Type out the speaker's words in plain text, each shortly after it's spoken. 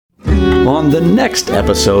on the next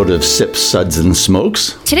episode of Sips, Suds, and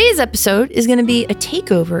Smokes. Today's episode is going to be a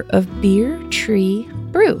takeover of Beer Tree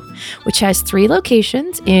Brew, which has 3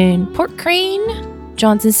 locations in Port Crane,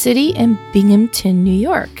 Johnson City, and Binghamton, New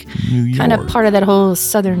York. Kind of part of that whole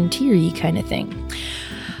Southern Tier kind of thing.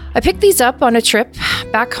 I picked these up on a trip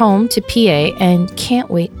back home to PA and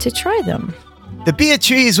can't wait to try them. The beer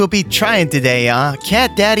trees we'll be trying today are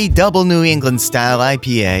Cat Daddy Double New England Style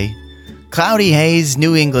IPA, Cloudy Haze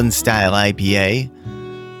New England Style IPA,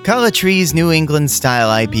 Color Trees New England Style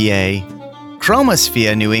IPA,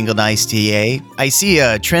 Chromosphere New England Iced Tea. I see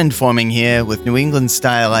a trend forming here with New England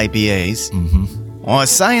Style IPAs. Or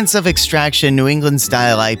Science of Extraction New England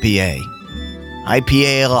Style IPA.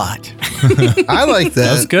 IPA a lot. I like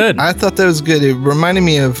that. That's good. I thought that was good. It reminded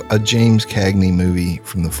me of a James Cagney movie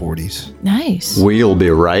from the 40s. Nice. We'll be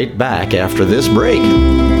right back after this break.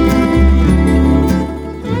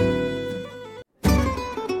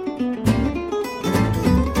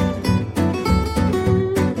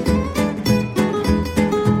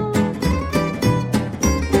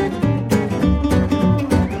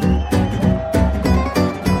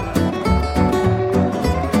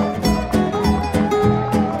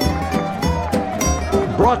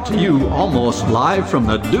 Brought to you almost live from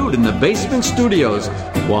the Dude in the Basement Studios.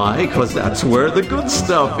 Why? Because that's where the good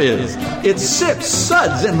stuff is. It's Sips,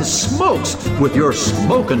 Suds, and Smokes with your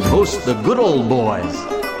smoking host, the good old boys.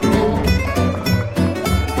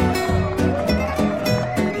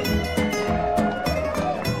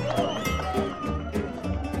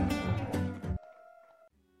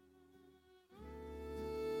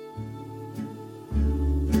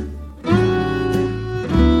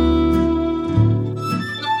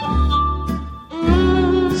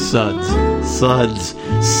 Suds, Suds,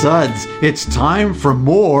 Suds. It's time for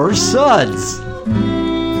more Suds.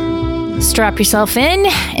 Strap yourself in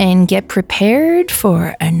and get prepared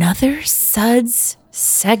for another Suds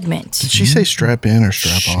segment. Did she say strap in or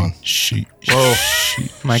strap on? Whoa.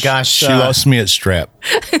 My gosh. She lost me at strap.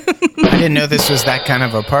 I didn't know this was that kind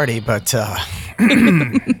of a party, but...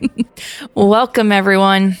 Welcome,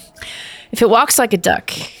 everyone. If it walks like a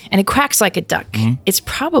duck and it quacks like a duck, it's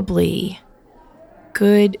probably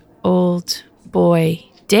good old boy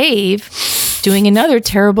Dave doing another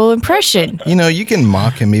terrible impression. You know, you can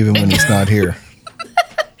mock him even when he's not here.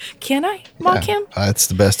 Can I mock him? It's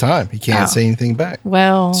the best time. He can't say anything back.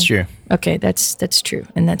 Well, It's true. Okay, that's true,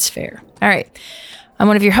 and that's fair. All right. I'm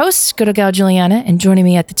one of your hosts, Good Old Gal Juliana, and joining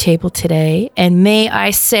me at the table today, and may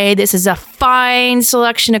I say this is a fine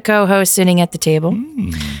selection of co-hosts sitting at the table.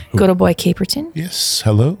 Good old boy Caperton. Yes,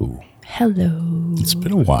 hello. Hello. It's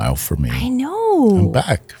been a while for me. I know. I'm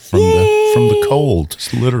back from the cold,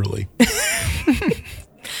 literally.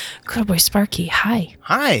 Good old boy Sparky. Hi.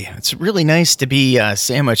 Hi. It's really nice to be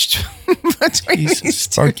sandwiched between He's a these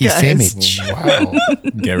two Sparky guys. sandwich. Wow.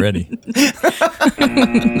 Get ready.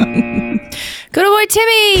 Good old boy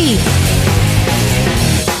Timmy.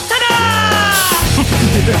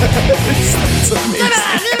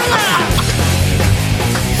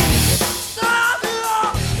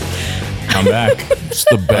 I'm back. It's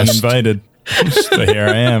the I'm best. invited. So here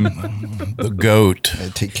I am. The goat. I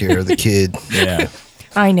take care of the kid. Yeah.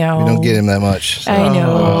 I know. We don't get him that much. So. I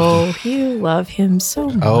know. You love him so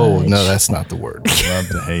much. Oh, no, that's not the word. Love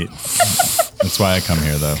to hate. That's why I come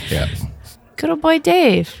here, though. Yeah. Good old boy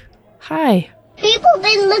Dave. Hi. People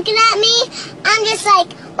been looking at me. I'm just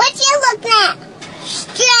like, what you looking at?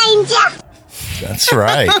 Stranger. That's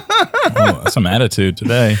right. Oh, some attitude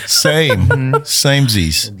today. Same.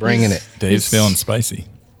 Samesies. Bringing it. Dave's feeling spicy.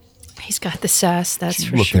 He's got the sass, that's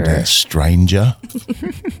for Look sure. at that stranger.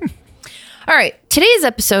 All right, today's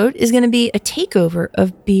episode is going to be a takeover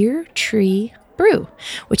of Beer Tree Brew,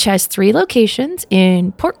 which has 3 locations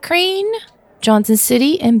in Port Crane, Johnson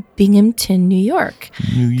City, and Binghamton, New York.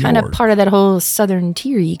 Kind of part of that whole Southern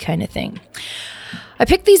Tier kind of thing. I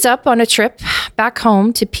picked these up on a trip back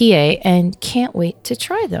home to PA and can't wait to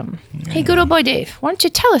try them. Hey, good old boy Dave, why don't you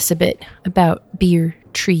tell us a bit about Beer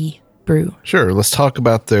Tree Brew? Sure. Let's talk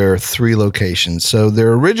about their 3 locations. So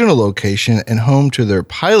their original location and home to their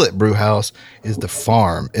pilot brew house is the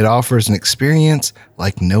farm. It offers an experience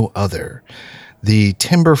like no other. The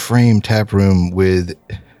timber frame tap room with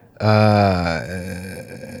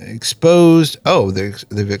exposed. Oh,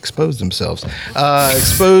 they've exposed themselves.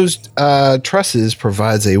 Exposed trusses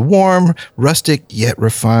provides a warm, rustic yet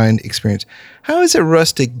refined experience. How is it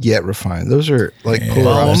rustic yet refined? Those are like polar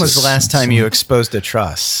Well, when was opposites. the last time you exposed a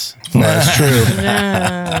truss? That's true.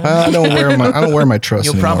 I don't wear my truss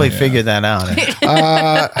You'll anymore. probably figure that out.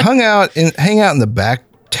 Hang out in the back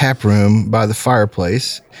tap room by the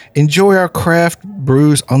fireplace. Enjoy our craft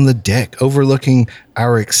brews on the deck, overlooking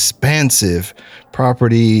our expansive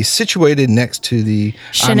property situated next to the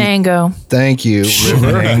Shenango. Thank you,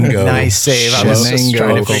 River. Nice save. I was just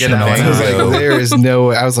trying to figure that one I was out. like, there is no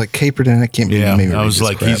way. I was like, Caperton, I can't believe Yeah, maybe I was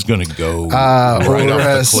like, he's going to go right off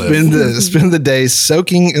the cliff. spend the day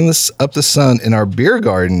soaking up the sun in our beer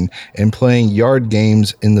garden and playing yard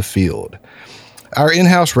games in the field. Our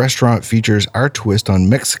in-house restaurant features our twist on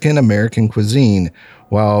Mexican-American cuisine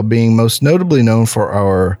while being most notably known for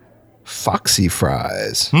our Foxy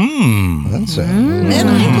fries. That's Man,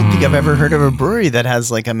 I don't think I've ever heard of a brewery that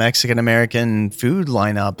has like a Mexican-American food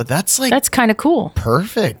lineup, but that's kind of cool.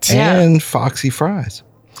 perfect. Yeah. and Foxy fries.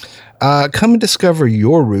 Come and discover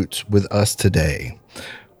your roots with us today.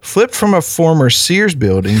 Flipped from a former Sears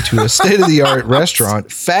building to a state-of-the-art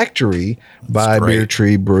restaurant, Factory by Beer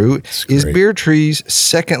Tree Brew is Beer Tree's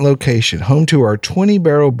second location, home to our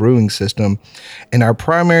 20-barrel brewing system and our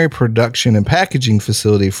primary production and packaging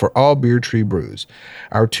facility for all Beer Tree brews.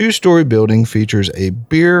 Our 2-story building features a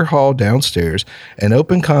beer hall downstairs, an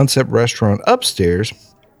open-concept restaurant upstairs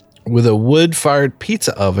with a wood-fired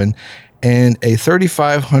pizza oven and a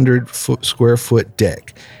 3,500 square foot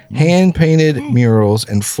deck. Hand-painted murals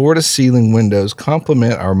and floor-to-ceiling windows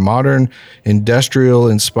complement our modern,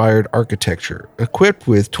 industrial-inspired architecture. Equipped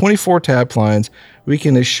with 24 tap lines, we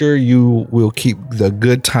can assure you will keep the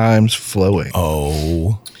good times flowing.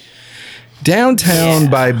 Downtown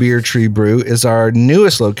by Beer Tree Brew is our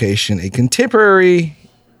newest location, a contemporary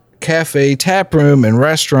cafe, tap room, and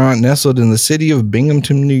restaurant nestled in the city of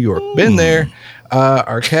Binghamton, New York. Been there.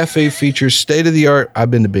 Our cafe features state-of-the-art. I've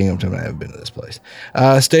been to Binghamton. I haven't been to this place.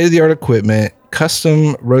 State-of-the-art equipment,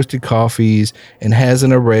 custom roasted coffees, and has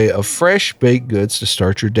an array of fresh baked goods to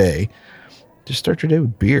start your day. Just start your day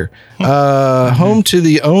with beer. Home to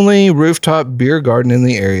the only rooftop beer garden in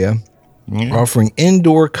the area, offering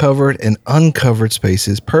indoor covered and uncovered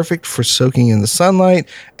spaces, perfect for soaking in the sunlight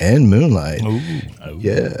and moonlight.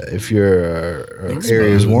 Yeah, if your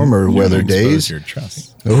area's warmer weather days. Your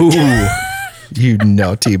trust. Ooh. You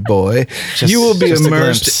naughty boy. You will be just a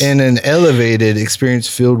immersed glimpse. in an elevated experience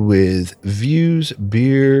filled with views,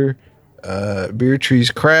 beer, Beer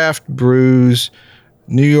Tree's craft brews,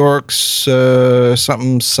 New York's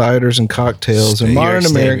something ciders and cocktails, and modern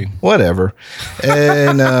American, whatever.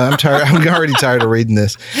 And I'm tired. I'm already tired of reading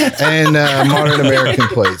this. And modern American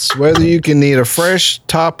plates. Whether you can need a fresh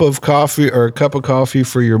top of coffee or a cup of coffee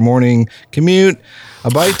for your morning commute, a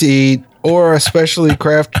bite to eat, or a specially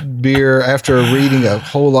crafted beer after reading a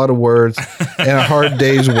whole lot of words and a hard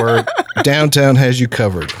day's work, Downtown has you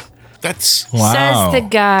covered. That's Says the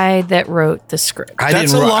guy that wrote the script.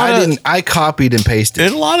 I copied and pasted.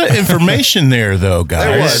 There's a lot of information there, though, guys.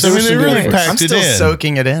 There was I mean, they some really difference. packed I'm it still in.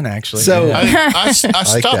 soaking it in, actually. So I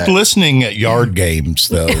stopped that. listening at yard games,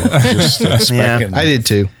 though. Just expecting. I did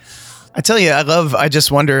too. I tell you, I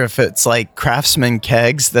just wonder if it's like Craftsman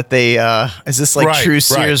kegs that they, is this like Right, true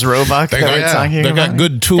Sears right. Roebuck They that got, we're talking they about? got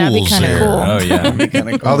good That'd be tools kinda there. cool. Oh,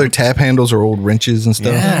 yeah. All their tap handles are old wrenches and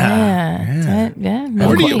stuff. Yeah.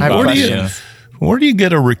 Where do you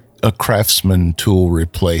get a Craftsman tool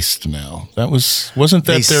replaced now? Wasn't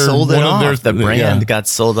that They their sold it one of off. their The brand yeah. got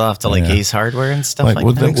sold off to like Yeah. Ace Hardware and stuff like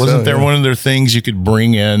Wasn't that. there one of their things you could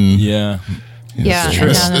bring in? Yeah. Yeah.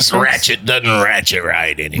 This ratchet doesn't ratchet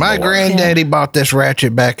right anymore. My granddaddy bought this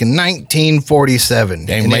ratchet back in 1947.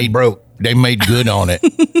 and it broke. They made good on it.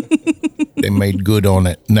 They made good on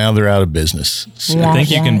it. Now they're out of business. So- I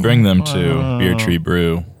think you can bring them to Beer Tree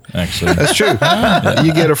Brew, actually. That's true.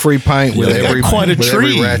 You get a free pint with They got every quite a with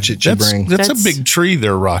tree. every ratchet you bring. That's a That's- big tree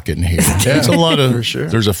they're rocking here. There's a lot of.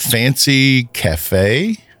 There's a fancy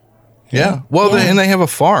cafe. Yeah. Well, and they have a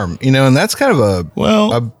farm, and that's kind of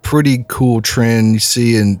a pretty cool trend you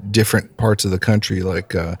see in different parts of the country.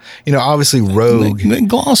 Like, obviously Rogue. They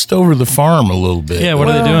glossed over the farm a little bit. Yeah, what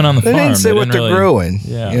are they doing on the They farm? didn't say what they're really- growing.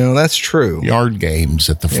 Yeah. That's true. Yard games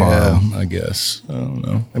at the farm, I guess. I don't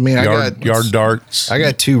know. I mean, yard darts. I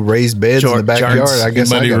got 2 raised beds in the backyard. Yards. I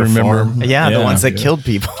guess Anybody I got remember? a farm. Yeah, the Yeah. ones that killed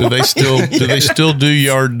people. Do they still do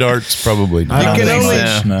yard darts? Probably not. don't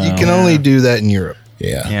think so. You can only do that in Europe.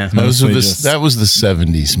 Yeah. Mostly just- That was the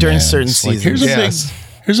 70s, During man. certain It's like, seasons.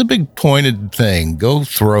 Here's a big pointed thing. Go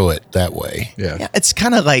throw it that way. Yeah. Yeah, it's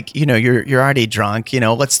kind of like, you're already drunk,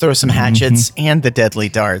 let's throw some hatchets and the deadly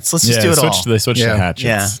darts. Let's just do it all. They switched Yeah. to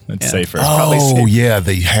hatchets. Yeah. It's Yeah. safer. Oh, yeah,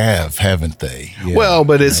 they have, haven't they? Yeah. Well,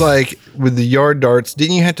 but it's like with the yard darts,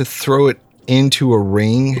 didn't you have to throw it into a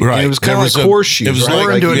ring? Right. And it was kind There of like was a- horseshoes. it was right? Or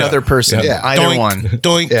like- into yeah. another person. Yeah. Either Doink, one.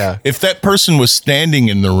 Doink. Yeah. If that person was standing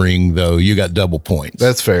in the ring, though, you got double points.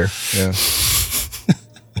 That's fair. Yeah.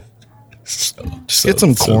 Just get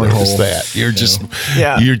some cornhole. There's that.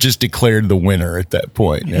 You're just declared the winner at that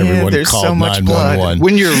point. Everyone there's called so much 911. blood.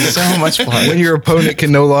 When you're So much blood. when your opponent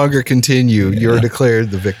can no longer continue, you're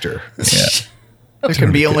declared the victor. Yeah. There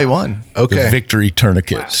can be only one. Okay. The victory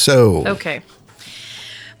tourniquet. So Okay.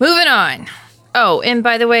 Moving on. Oh, and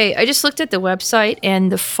by the way, I just looked at the website, and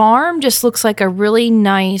the farm just looks like a really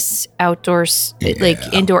nice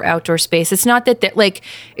indoor outdoor space. It's not that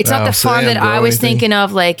it's not the farm that I was thinking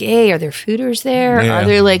of. Like, hey, are there fooders there? Yeah. Are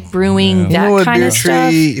there like brewing you know that what, kind Beer of stuff?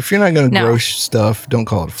 Tree, if you're not going to No. grow stuff, don't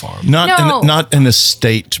call it a farm. Not an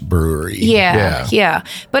estate brewery. Yeah.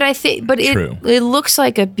 But I think, True. it looks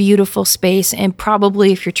like a beautiful space, and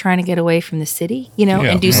probably if you're trying to get away from the city,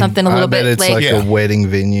 and do something a little I bet bit it's like Yeah. a wedding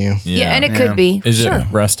venue. yeah, and it could be. Is Sure. it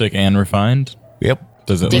rustic and refined? Yep.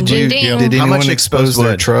 Does it Ding, look ding, like ding. Did How anyone much expose exposed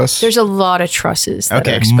their wood? truss? There's a lot of trusses. That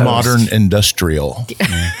Okay. are exposed. Modern industrial.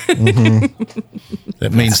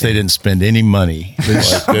 That means they didn't spend any money.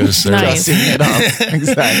 Like this. Nice. It up.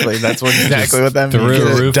 Exactly. That's exactly what that threw means.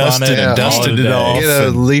 a roof on it and Dusted called it a off. day? Get a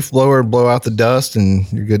leaf blower, blow out the dust,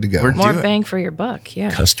 and you're good to go. More Do it. bang for your buck. Yeah.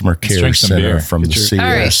 Customer care drink some center beer. from the CS. All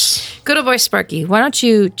right. Good old boy Sparky, why don't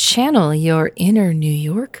you channel your inner New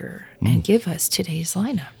Yorker and give us today's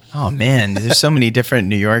lineup? Oh, man. There's so many different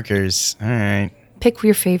New Yorkers. All right. Pick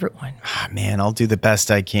your favorite one. Ah, man, I'll do the best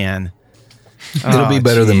I can. It'll be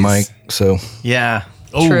better than Mike. So Yeah.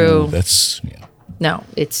 True. That's No,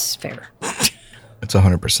 it's fair. it's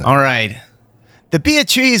 100%. All right. The beer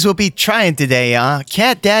trees will be trying today are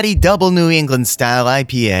Cat Daddy Double New England Style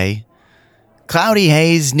IPA, Cloudy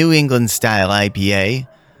Haze New England Style IPA,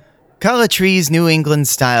 Color Trees New England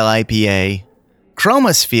Style IPA,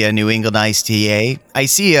 Chromosphere New England Iced TA. I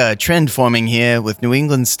see a trend forming here with New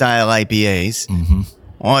England Style IPAs.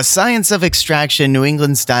 Or Science of Extraction New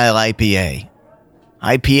England Style IPA.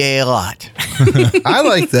 IPA a lot. I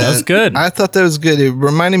like that. That's good. I thought that was good. It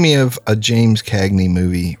reminded me of a James Cagney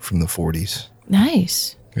movie from the 40s.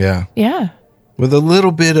 Nice. Yeah. Yeah. With a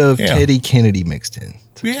little bit of Yeah. Teddy Kennedy mixed in.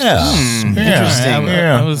 Interesting.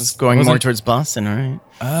 I I was was going more wasn't- towards Boston, all right?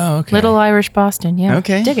 Oh, okay. Little Irish Boston. Yeah.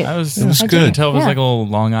 Okay. Dig it. I was was I good. could tell it was Yeah. like a little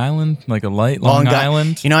Long Island, like a light Long Island.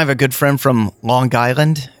 Island. You know, I have a good friend from Long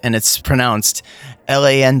Island, and it's pronounced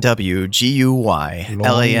LANWGUY,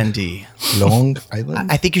 LAND. Long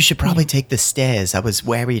Island? I think you should probably take the stairs. I was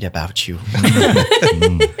worried about you.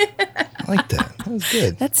 I like that. That was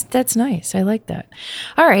good. That's nice. I like that.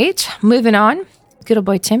 All right. Moving on. Good old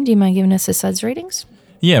boy Tim, do you mind giving us the suds ratings?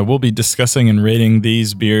 Yeah, we'll be discussing and rating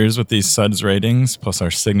these beers with these suds ratings, plus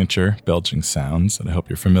our signature belching sounds that I hope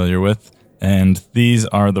you're familiar with. And these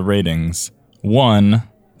are the ratings. 1,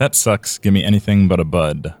 that sucks. Give me anything but a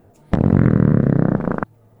bud.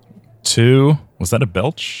 2, was that a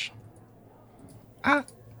belch?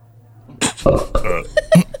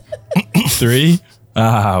 3,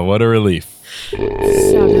 what a relief.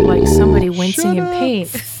 Sounded like somebody wincing in pain.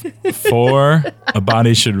 4, a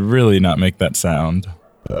body should really not make that sound.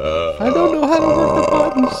 I don't know how to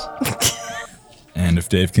work the buttons. And if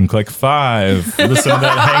Dave can click 5, listen to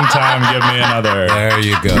that hang time, give me another. There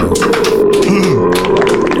you go.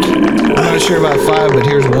 I'm not sure about 5, but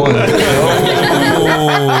here's 1.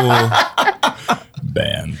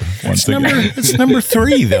 Banned once again. It's number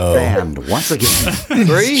 3, though. And once again,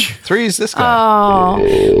 3? 3 is this guy. Oh,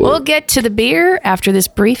 we'll get to the beer after this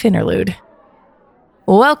brief interlude.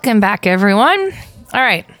 Welcome back, everyone. All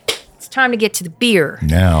right, it's time to get to the beer.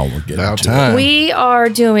 Now we're getting About to time. We are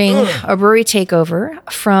doing a brewery takeover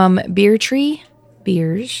from Beer Tree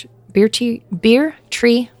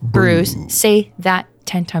Brews. Say that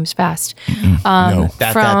 10 times fast. No.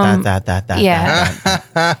 Yeah.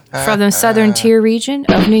 From the southern tier region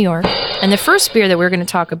of New York. And the first beer that we're going to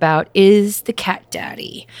talk about is the Cat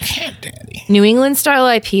Daddy. Cat Daddy. New England style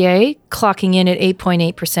IPA, clocking in at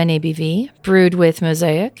 8.8% ABV, brewed with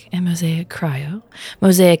Mosaic and Mosaic Cryo,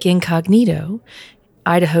 Mosaic Incognito,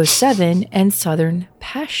 Idaho 7, and Southern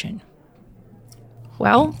Passion.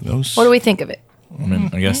 Well, Those- what do we think of it? I mean,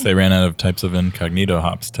 I guess they ran out of types of incognito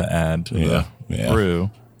hops to add to the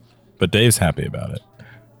brew. But Dave's happy about it.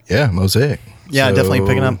 Yeah, Mosaic. Yeah, So, definitely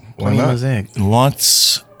picking up why plenty of not? Mosaic.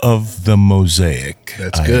 Lots of the mosaic.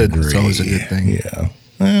 That's I good. agree. It's always a good thing. Yeah.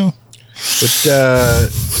 Well, But I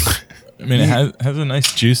mean, it has a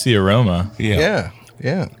nice juicy aroma. yeah.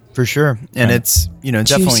 yeah. For sure. And it's,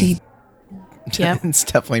 definitely, Yep. it's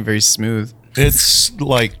definitely very smooth. It's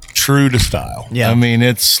like true to style. Yeah. I mean,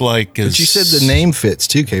 it's like. But you said the name fits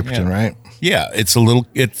too, Caperton, right? Yeah, it's a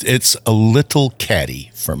little catty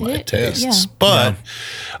for my tastes, yeah. but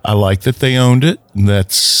I like that they owned it.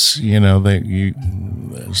 That's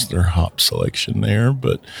there's their hop selection there,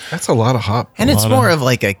 but That's a lot of hop. And it's more of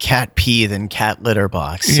like a cat pee than cat litter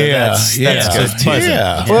box. So that's good too.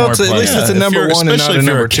 pleasant. Well, at least it's a number one and not a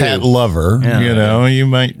number two. Cat lover, you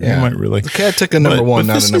might really. The cat took a number one,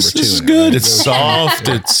 not a number two. This is good. It's soft.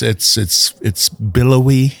 It's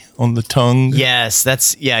billowy on the tongue. Yes,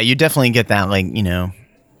 you definitely get that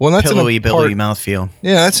Well, that's pillowy mouthfeel.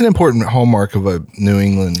 Yeah, that's an important hallmark of a New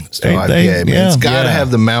England style IPA. It's got to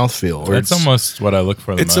have the mouthfeel. That's almost what I look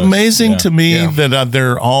for the It's most. amazing to me that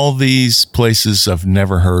there are all these places I've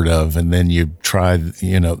never heard of, and then you try.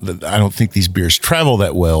 I don't think these beers travel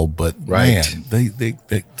that well, but man, they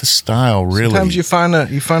the style really. Sometimes you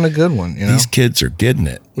find a good one. These kids are getting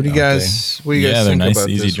it. What do you guys? What do you guys they're think nice, about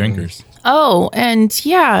easy this drinkers. Oh, and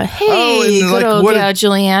hey, good old gal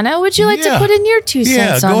Juliana, would you like to put in your 2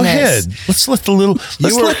 cents on go this? ahead. Let's let the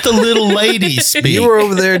little ladies speak. You were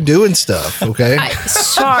over there doing stuff, okay?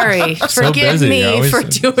 Sorry, forgive busy, me for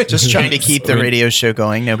doing. Just trying to keep the radio show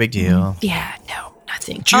going. No big deal. Yeah, no,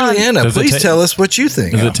 nothing. Juliana, Does it please ta- tell us what you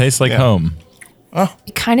think. Does it taste like home?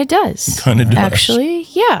 It kind of does. Kinda does. Actually,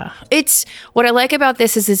 yeah. It's what I like about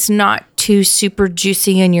this is it's not too super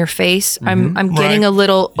juicy in your face. I'm getting a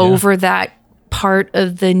little over that part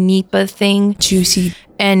of the Nipa thing. Juicy.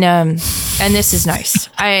 And this is nice.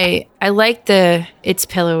 I like it's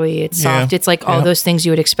pillowy, it's soft, it's like all those things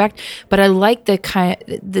you would expect. But I like the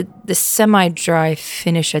semi-dry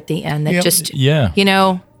finish at the end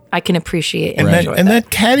that I can appreciate and enjoy that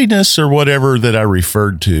cattiness or whatever that I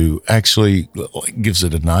referred to actually gives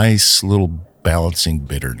it a nice little balancing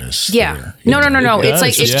bitterness. Yeah. there. No. It's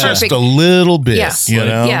like it's just perfect. a little bit. Yeah.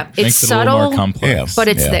 Yeah. It's Makes it a subtle, little more complex. but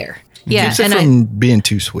it's there. Yeah, Keeps it from being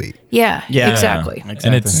too sweet. Yeah, exactly.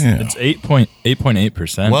 And it's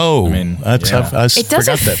 8.8%. Whoa! I mean, I It doesn't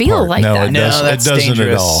forgot that feel part. like no, that. It No, doesn't. that's It doesn't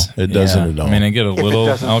dangerous. at all. It doesn't at all. I mean, I get a little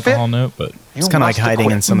alcohol note, but It's kind of like hiding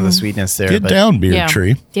in some of the sweetness there. Get but down, beer Yeah.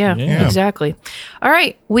 tree. Yeah, exactly. All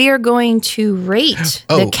right, we are going to rate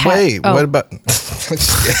the cat. What about?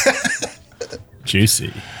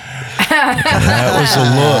 juicy. That was a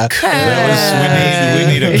look.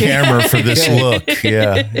 We need a camera for this look.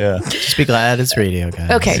 Yeah. just be glad it's radio,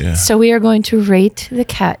 guys. Okay, so we are going to rate the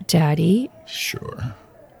Cat Daddy Sure.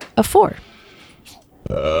 a 4.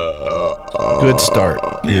 Good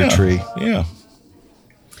start, beer tree. Yeah.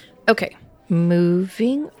 Okay,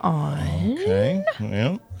 moving on. Okay.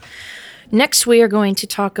 Well. Next, we are going to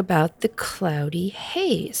talk about the Cloudy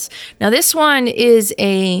Haze. Now, this one is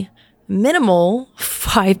a minimal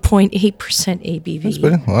 5.8% ABV.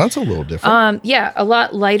 Well, that's a little different. A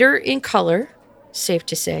lot lighter in color, safe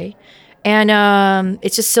to say. And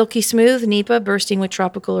it's a silky smooth Nipa bursting with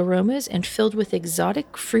tropical aromas and filled with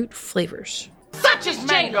exotic fruit flavors.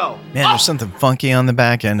 Man, there's something funky on the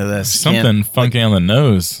back end of this. Something funky on the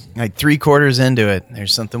nose. Like 3/4 into it,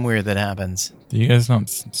 there's something weird that happens. Do you guys not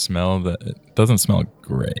smell that? It doesn't smell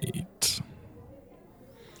great.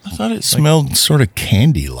 I thought it smelled sort of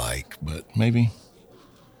candy-like, but maybe.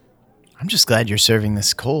 I'm just glad you're serving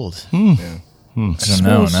this cold. I don't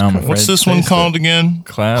know. Now I'm afraid What's to this one taste called it. again?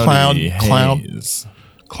 Cloudy haze.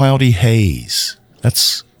 Cloudy haze.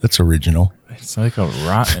 That's original. It's like a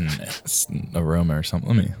rotten aroma or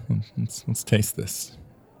something. Let's taste this.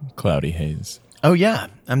 Cloudy haze. Oh yeah,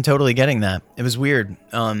 I'm totally getting that. It was weird.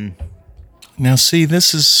 Now, see,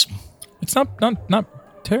 this is It's not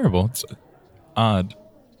terrible. It's odd.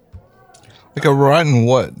 Like a rotten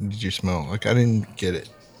what did you smell? Like I didn't get it.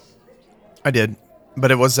 I did,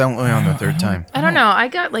 but it was only on the third time. I don't know. I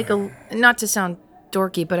got like not to sound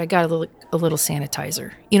dorky, but I got a little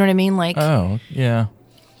sanitizer. You know what I mean? Like, Oh, yeah.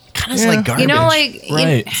 Kind of like garbage. you know, like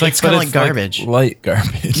Right. It's kind of like garbage. light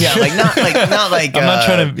garbage. Yeah, not like. I'm not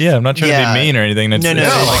trying to. Yeah, I'm not trying to be mean or anything. It's, No.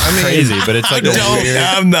 it's like crazy, but it's like a weird.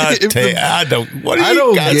 I'm not. I don't. What do I you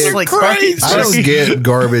don't got? get- It's like crazy. I don't get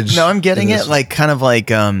garbage. No, I'm getting in it this. like kind of like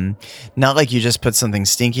not like you just put something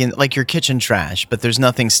stinky in, like your kitchen trash, but there's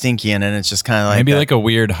nothing stinky in it. It's just kind of like Maybe that. like a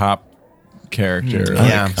weird hop character.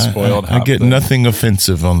 Yeah. Like spoiled I hop. get thing. nothing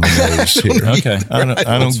offensive on the nose here. Okay. I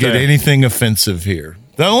don't get fair. anything offensive here.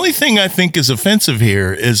 The only thing I think is offensive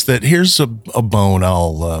here is that here's a bone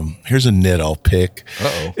here's a nit I'll pick.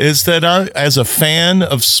 Is that I, as a fan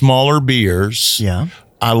of smaller beers, Yeah.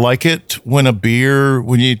 I like it when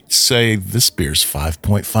you say this beer's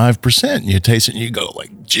 5.5%, and you taste it and you go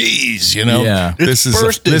like, geez, Yeah. this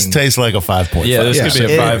bursting. this tastes like a 5.5. Yeah, this could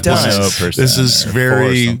be a It does. 5.0%. This is or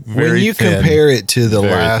very, 4 something. very when you thin. compare it to the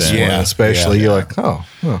Very last thin. one, Yeah, especially, yeah, you're yeah. like, oh,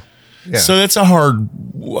 huh. Yeah. So that's a hard.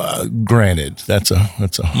 Granted, that's a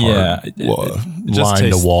hard it just line to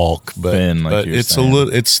tastes walk, but, thin, like but you're it's saying. a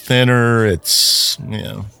little. It's thinner. It's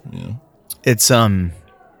It's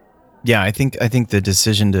yeah, I think the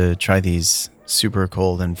decision to try these super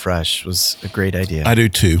cold and fresh was a great idea. I do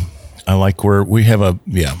too. I like where we have a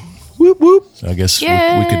Whoop whoop. So I guess we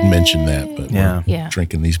could mention that, but Yeah. we're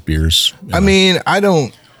drinking these beers. I mean, I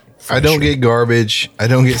don't get garbage. I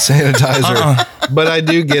don't get sanitizer, but I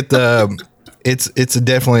do get the. It's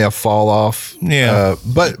definitely a fall off. Yeah.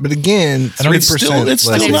 But again, 3%. It's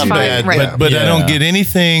still It's not fine, bad, right. but I don't Yeah. get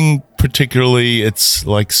anything particularly. It's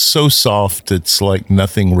like so soft. It's like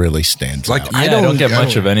nothing really stands Like, out. I don't get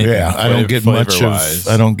much of anything. Yeah, I don't get much flavor-wise.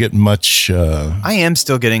 of. I don't get much. I am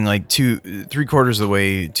still getting like 3/4 of the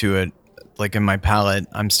way to it. Like in my palate,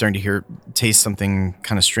 I'm starting to taste something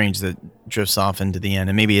kind of strange that drifts off into the end.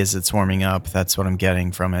 And maybe as it's warming up, that's what I'm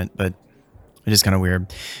getting from it. But it is kind of weird.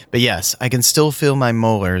 But yes, I can still feel my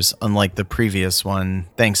molars, unlike the previous one.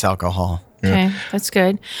 Thanks, alcohol. Okay, that's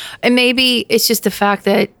good. And maybe it's just the fact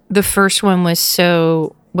that the first one was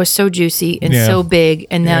so juicy and Yeah. so big,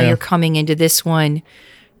 and now Yeah. you're coming into this one.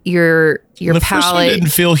 Your the first one palate. didn't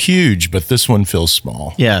feel huge, but this one feels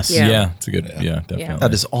small. Yes. Yeah. Yeah, it's a good. Yeah, definitely.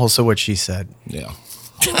 That is also what she said. Yeah.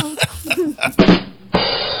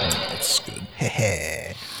 That's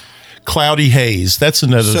good. Cloudy haze. That's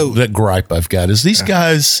another that gripe I've got is these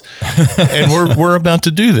guys, and we're about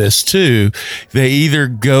to do this too. They either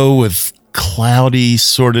go with cloudy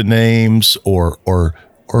sort of names or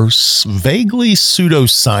vaguely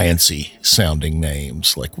pseudoscience-y sounding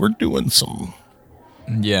names. Like we're doing some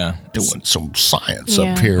science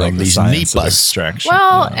Yeah. up here Like on the these science of NEPAs. extraction.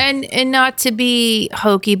 Well, and not to be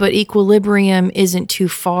hokey, but Equilibrium isn't too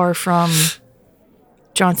far from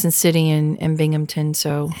Johnson City and Binghamton,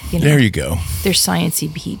 so There you go. there's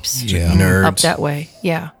sciencey peeps Yeah. up that way.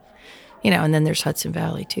 Yeah. And then there's Hudson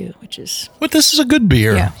Valley too, which is But this is a good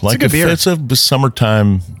beer. Yeah. Like good beer. It's a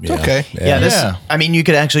summertime. Yeah. okay. Yeah, I mean, you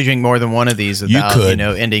could actually drink more than one of these without, could.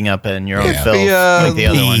 ending up in your own Yeah. filth like the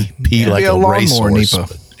other one. Pee like Be a a lawnmower racehorse. NEPA.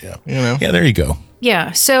 but Yeah. You know? Yeah, there you go.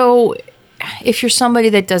 yeah. So if you're somebody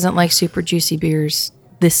that doesn't like super juicy beers,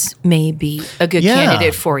 this may be a good Yeah.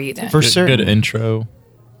 candidate for you then. For good certain. intro.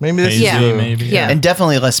 Maybe this Hazy, is Yeah. maybe. Yeah. And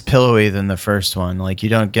definitely less pillowy than the first one. Like you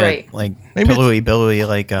don't get Right. like Maybe pillowy, billowy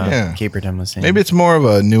like Yeah. Caperton was saying. maybe it's more of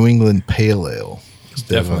a New England pale ale.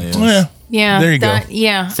 Definitely is. Yeah. Yeah. There you go.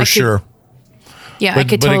 Yeah. For I could- sure. Yeah, I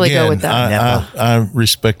could totally go with that. I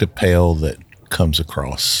respect a pale that comes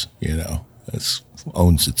across,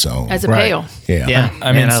 owns its own. As a Right. pale. yeah. Yeah,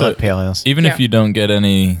 I mean, I so like pale ales. Even Yeah. if you don't get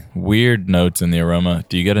any weird notes in the aroma,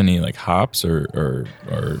 do you get any like hops or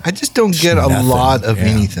I just don't get a nothing. lot of Yeah.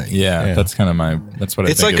 anything. yeah, that's kind of that's what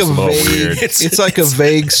I It's think like is a a little vague. weird. It's like a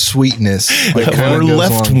vague sweetness. Like kinda We're goes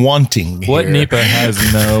left on. wanting. What here. NEPA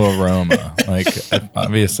has no aroma? Like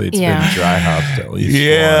obviously it's Yeah. been dry hopped at least.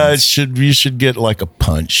 Yeah, once. you should get like a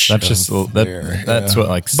punch. That's just of there, that's yeah. what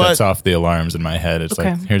like sets But- off the alarms in my head. It's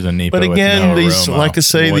Okay. like here's a NEPA. But with again, no these aroma. like I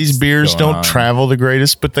say, these What's beers going don't on? travel the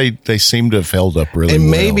greatest, but they seem to have held up really And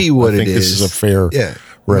well. maybe what I think it this is a fair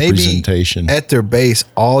representation. Maybe at their base,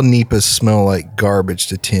 all NEPAs smell like garbage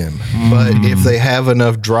to Tim. But if they have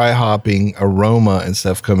enough dry hopping aroma and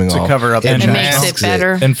stuff coming To off, cover up It the makes masks it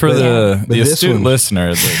better. And for the but this astute one-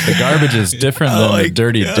 listener, the garbage is different than the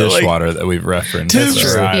dirty dishwater that we've referenced. Tim's-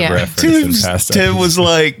 That's what I've Yeah. referenced in past Tim was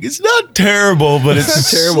like, it's not terrible, but it's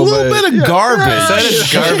not terrible, a little but- bit of yeah. garbage. That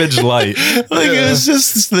is garbage light. Like it was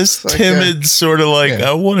just this like timid sort of like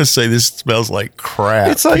yeah. I want to say this smells like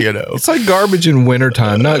crap. it's like It's it's like garbage in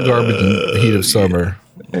wintertime, not garbage in the heat of summer.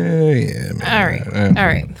 Yeah, man. All right. All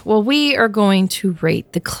right. Well, we are going to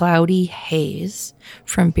rate the Cloudy Haze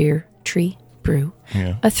from Beer Tree Brew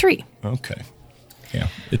a 3. okay. Yeah,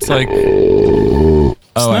 it's like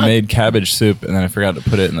I made cabbage soup and then I forgot to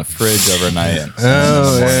put it in the fridge overnight.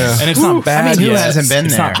 Oh yeah. And it's not bad. I mean, who yet. hasn't been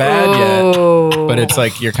It's there? not bad yet. But it's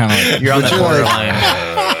like you're kind of like You're on the borderline.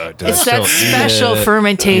 It's that special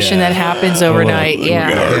fermentation that happens overnight.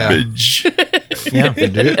 Yeah. Garbage. Yeah.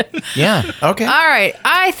 Yeah. Okay. All right.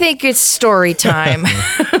 I think it's story time.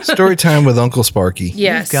 Story time with Uncle Sparky.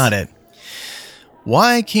 Yes. Got it.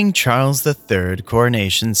 Why King Charles III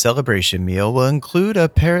coronation celebration meal will include a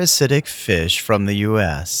parasitic fish from the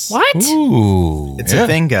U.S. What? Ooh. It's a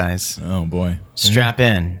thing, guys. oh boy. Strap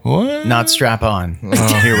in. What? Not strap on.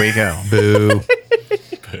 Here we go. Boo.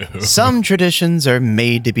 Some traditions are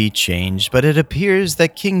made to be changed, but it appears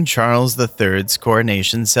that King Charles III's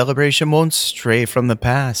coronation celebration won't stray from the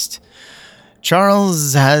past.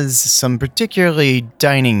 Charles has some particularly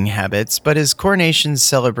dining habits, but his coronation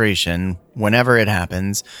celebration, whenever it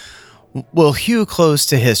happens, We'll hew close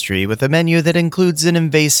to history with a menu that includes an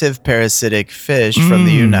invasive parasitic fish from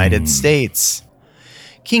the United States.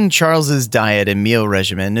 King Charles's diet and meal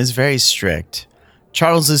regimen is very strict.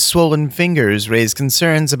 Charles's swollen fingers raise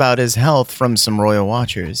concerns about his health from some royal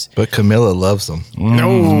watchers. But Camilla loves them.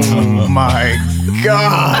 Oh my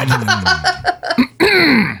God!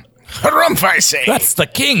 Harumph, I say! That's the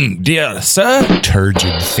king, dear sir.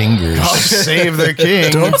 Turgid fingers. I'll save the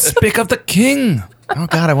king. Don't speak of the king. Oh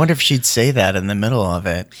God, I wonder if she'd say that in the middle of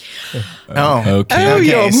it. Okay.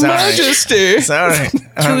 Your Majesty. Sorry.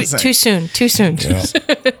 Too soon.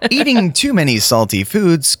 Eating too many salty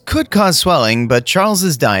foods could cause swelling, but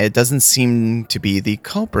Charles's diet doesn't seem to be the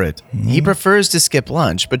culprit. He prefers to skip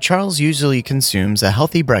lunch, but Charles usually consumes a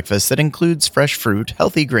healthy breakfast that includes fresh fruit,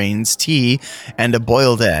 healthy grains, tea, and a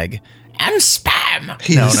boiled egg. And spam. No.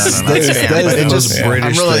 That is the most British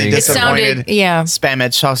I'm really thing. disappointed. yeah.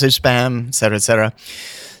 Spam, sausage spam, etc., etc.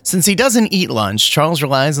 Since he doesn't eat lunch, Charles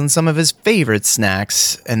relies on some of his favorite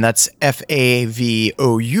snacks, and that's FAVOURIT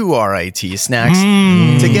snacks,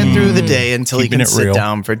 to get through the day until he can sit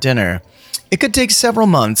down for dinner. It could take several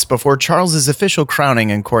months before Charles's official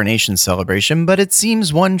crowning and coronation celebration, but it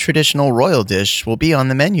seems one traditional royal dish will be on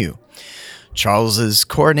the menu. Charles's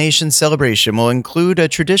coronation celebration will include a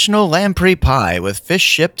traditional lamprey pie with fish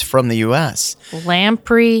shipped from the U.S.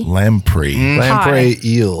 Lamprey. Lamprey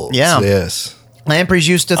eels. Yeah. Yes. Lampreys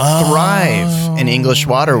used to thrive in English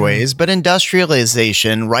waterways, but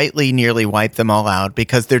industrialization rightly nearly wiped them all out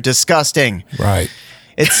because they're disgusting. Right.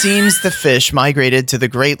 It seems the fish migrated to the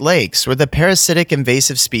Great Lakes, where the parasitic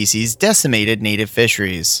invasive species decimated native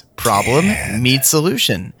fisheries. Problem, meet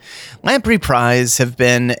solution. Lamprey pies have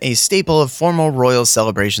been a staple of formal royal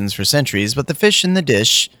celebrations for centuries, but the fish in the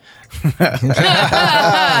dish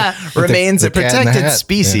remains a protected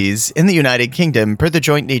species in the United Kingdom per the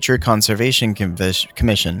Joint Nature Conservation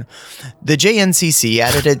Commission. The JNCC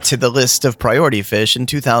added it to the list of priority fish in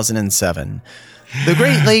 2007. The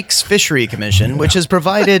Great Lakes Fishery Commission, which has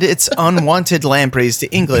provided its unwanted lampreys to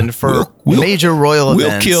England for major royal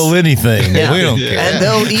events. We'll kill anything. Yeah. We don't care. And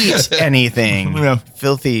they'll eat anything.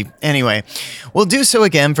 Filthy. Anyway, we'll do so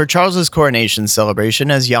again for Charles's coronation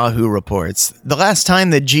celebration, as Yahoo reports. The last time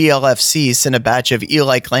the GLFC sent a batch of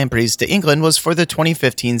eel-like lampreys to England was for the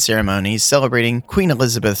 2015 ceremony celebrating Queen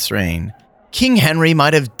Elizabeth's reign. King Henry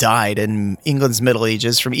might have died in England's Middle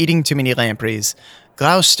Ages from eating too many lampreys.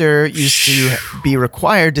 Gloucester used to be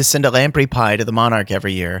required to send a lamprey pie to the monarch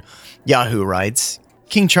every year. Yahoo writes,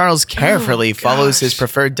 King Charles carefully follows his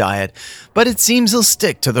preferred diet, but it seems he'll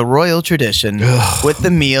stick to the royal tradition with the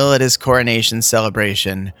meal at his coronation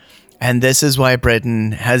celebration. And this is why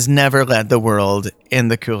Britain has never led the world in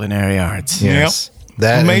the culinary arts. Yes.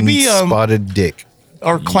 That Maybe, and spotted dick.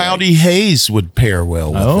 Or cloudy haze would pair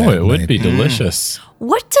well with that. It would be delicious.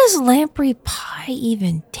 What does lamprey pie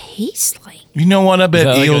even taste like? You know what? I bet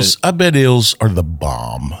that like eels. I bet eels are the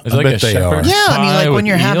bomb. Is it I like bet a they are. shepherd's Yeah, I mean, like pie when with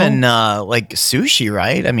you're eel? having like sushi,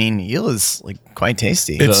 right? I mean, eel is like quite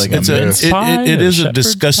tasty. Is it like a mince pie it or is a shepherd's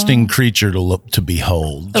disgusting pie? creature to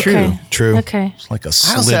behold. Okay. True. Okay. It's like a also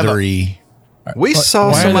have a- slithery. We saw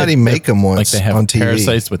Why are somebody they- make them once Like they have on TV.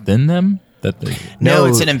 parasites within them that they. No, No,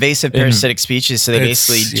 it's an invasive parasitic species, so they it's-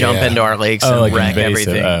 basically jump yeah. into our lakes Oh, and like wreck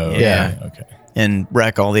invasive. everything. Oh, yeah. Okay. And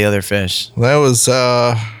wreck all the other fish. That was,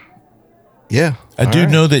 yeah. I do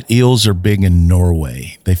know that eels are big in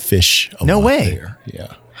Norway. They fish. No lot way. There.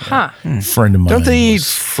 Yeah. Huh. Friend of mine. Don't they eat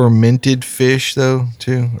was- fermented fish, though,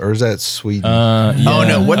 too? Or is that Sweden? Oh Yeah.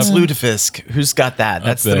 no, what's lutefisk? Who's got that?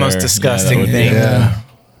 That's the most there. Yeah, disgusting that would be- thing. yeah.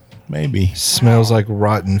 Maybe. Smells like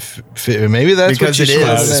rotten fish. Maybe that's Because what you it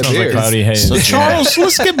smell is. in It that smells like beer. cloudy haze. So Charles,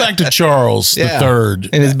 let's get back to Charles the Third.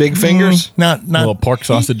 And his big fingers? Not little pork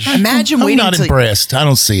sausage. Imagine I'm waiting not till impressed. I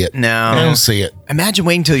don't see it. No. I don't see it. Imagine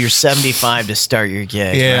waiting till you're 75 to start your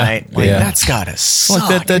gig, Yeah. right? Like, Yeah. that's gotta suck.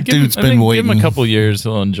 Like that Give him- dude's I been think waiting. Give him a couple years,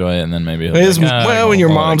 he'll enjoy it, and then maybe he'll. His- be like, "Ah, well, I when your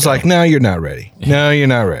won't let mom's it go." like, no, you're not ready. No, you're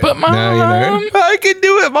not ready. But no, you're not ready. I can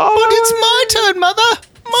do it, Mom. But it's my turn, Mother.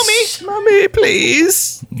 Mummy. Mommy,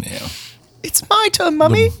 please. Yeah. It's my turn,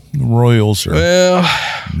 Mummy. The Royals are Well,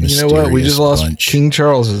 you know what? We just mysterious lost bunch. King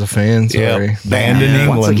Charles as a fan. Sorry. banned in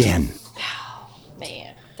England. again.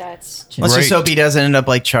 Man, that's just. Let's just Great. hope he doesn't end up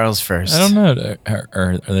like Charles first. I don't know.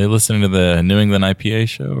 Are they listening to the New England IPA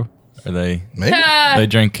show? Are they? Maybe. They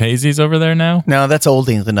drink hazies over there now. No, that's Old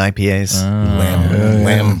England IPAs.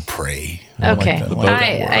 Lamprey. Okay,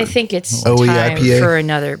 that. I think it's OE time IPA. for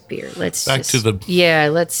another beer. Let's Back just, to the-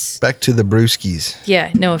 let's Back to the brewskis.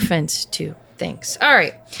 no offense to thanks. All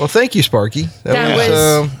right, Well, thank you, Sparky. That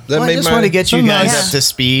was- that Well, I made just my. want to get you guys nice- up to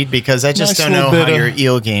speed because I just Nice don't know little how bit of-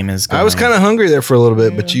 your eel game is going. I was kind of hungry there for a little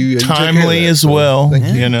bit, but you took care of Timely that, as so well. thank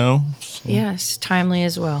you. You know, Yes, timely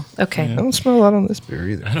as well. Okay. I don't smell a lot on this beer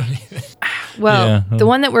either. I don't either. Well, Yeah. the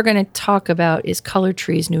one that we're going to talk about is Color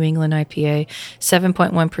Trees New England IPA,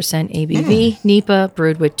 7.1% ABV, NEPA,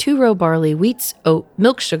 brewed with 2-row barley, wheats, oat,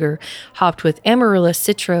 milk sugar, hopped with Amarilla,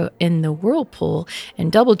 Citra in the Whirlpool,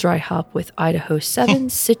 and double dry hop with Idaho 7,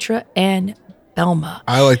 Citra, and Belma.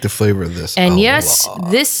 I like the flavor of this. And a yes,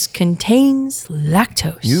 lot. this contains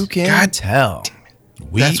lactose. You can tell.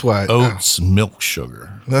 Wheat, That's why- oats, milk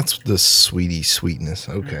sugar. That's the sweetie sweetness.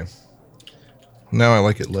 Okay. Now I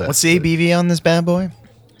like it less. What's the ABV on this bad boy?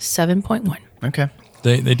 7.1. Okay.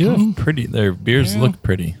 They do have pretty. Their beers look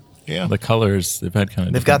pretty. Yeah. The colors they've had kind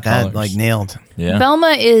of. They've got that colors. like nailed. Yeah.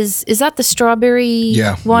 Belma is that the strawberry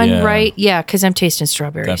one, Yeah. right? Yeah, because I'm tasting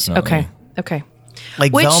strawberries. Definitely. Okay.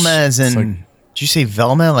 Like Which- Velma as in. Did you say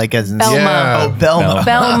Velma? Like as in. Belma. Yeah. Oh, Belma.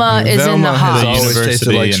 Belma is in the Velma has hops. always University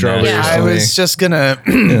tasted like and strawberries. Yeah. I to me. was just gonna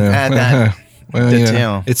add that. Well,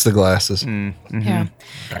 detail. it's the glasses. Yeah.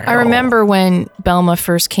 I remember when Belma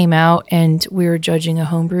first came out and we were judging a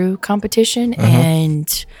homebrew competition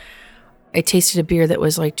and I tasted a beer that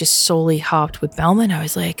was like just solely hopped with Belma and I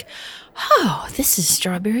was like, oh, this is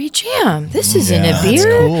strawberry jam. This isn't a beer. That's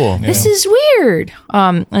cool. This is weird.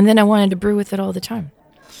 And then I wanted to brew with it all the time.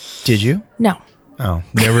 Did you? No. Oh,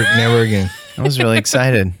 Never again. I was really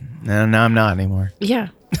excited. No, now I'm not anymore. Yeah.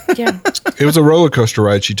 Yeah. It was a roller coaster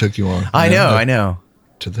ride she took you on. I You know. up I know.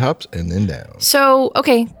 To the tops and then down. So,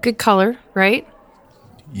 okay, good color, right?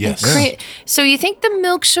 Yes. So you think the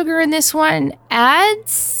milk sugar in this one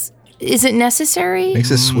adds? Is it necessary?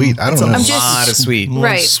 Makes it sweet. I don't know. I'm A just- lot of sweet. A little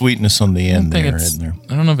Right. sweetness on the I end think there, it's. isn't there?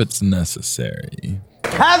 I don't know if it's necessary.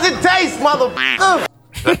 How's it taste, motherfucker?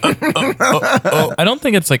 I don't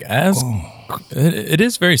think it's like as. It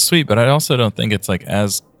is very sweet, but I also don't think it's like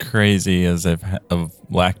as crazy as of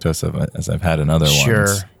lactose as I've had in other Sure.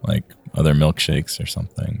 ones, like other milkshakes or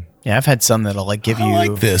something. Yeah, I've had some that'll like give you. I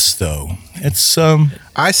like this though. It's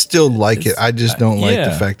I still like it. I just don't like the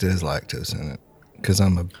yeah. fact that there's lactose in it because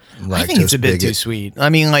I'm a lactose I think it's a bit bigot. too sweet. I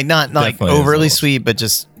mean, like not like Definitely is a overly little- sweet, but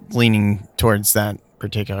just leaning towards that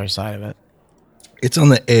particular side of it. It's on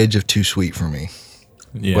the edge of too sweet for me,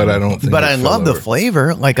 Yeah, but I don't think. But it I fell love the over.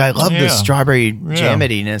 flavor. Like I love the Yeah. strawberry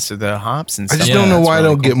jammediness of the hops and I stuff. just Yeah, don't know that's why I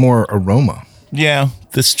don't get more aroma. yeah,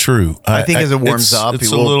 that's true. I think as it warms up,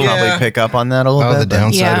 it's you a will little. probably Yeah. pick up on that a little Oh, the bit. but-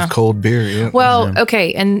 downside Yeah. of cold beer. Yeah. Well,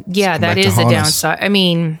 okay, and yeah, come that back to is a haunt us. downside. I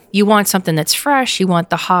mean, you want something that's fresh. You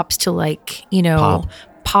want the hops to like,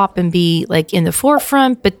 pop and be like in the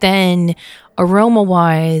forefront, but then aroma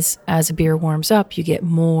wise, as a beer warms up, you get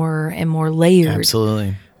more and more layered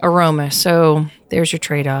Absolutely. aroma. So there's your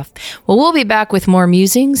trade-off. Well, we'll be back with more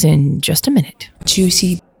musings in just a minute.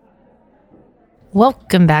 Juicy.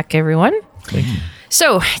 Welcome back, everyone.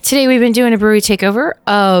 So today we've been doing a brewery takeover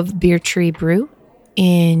of Beer Tree Brew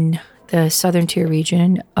in the Southern Tier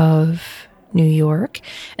region of New York.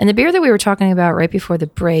 And the beer that we were talking about right before the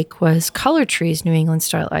break was Color Trees New England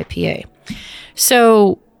Style IPA.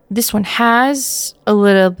 So this one has a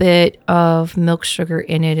little bit of milk sugar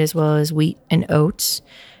in it as well as wheat and oats.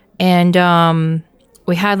 And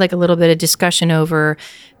we had like a little bit of discussion over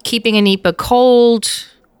keeping a NEPA cold.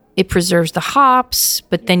 It preserves the hops,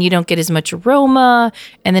 but then you don't get as much aroma.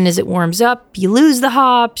 And then as it warms up, you lose the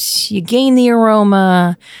hops, you gain the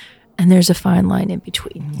aroma, and there's a fine line in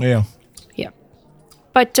between. Yeah. Yeah.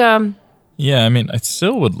 But Yeah, I mean, I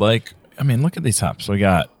still would like. I mean, look at these hops. We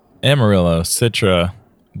got Amarillo, Citra,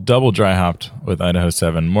 double dry hopped with Idaho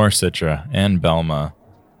 7, more Citra, and Belma,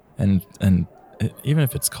 and even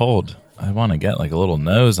if it's cold, I want to get like a little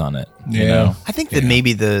nose on it. You Yeah. know? I think that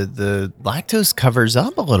maybe the lactose covers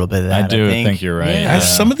up a little bit of that. I do think you're right. Yeah. Yeah.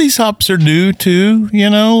 Some of these hops are new too,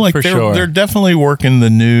 like For they're sure. they're definitely working the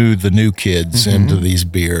new kids into these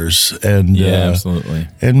beers, and Yeah, absolutely.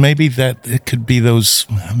 and maybe that it could be those.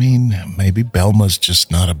 I mean, maybe Belma's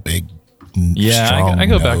just not a big. Yeah, strong I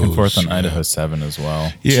go back and nose, forth on yeah. Idaho 7 as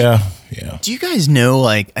well. Yeah. Do you guys know,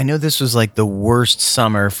 like, I know this was like the worst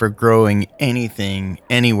summer for growing anything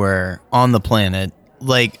anywhere on the planet.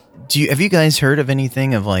 Like, have you guys heard of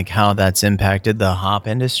anything of like how that's impacted the hop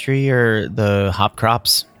industry or the hop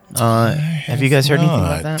crops? Have you guys heard anything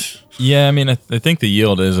about that? Yeah, I mean, I think the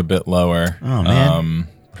yield is a bit lower. Oh, man.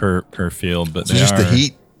 Per field, but Is it just the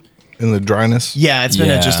heat and the dryness? Yeah, it's been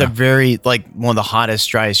just a Yeah. very, like, one of the hottest,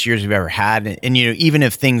 driest years we've ever had. And, even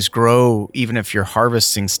if things grow, even if you're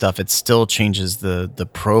harvesting stuff, it still changes the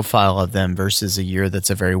profile of them versus a year that's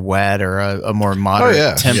a very wet or a more moderate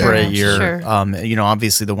yeah. temperate Sure, year. sure.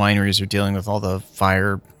 Obviously the wineries are dealing with all the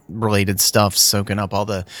fire-related stuff, soaking up all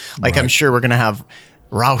the, like, I'm sure we're going to have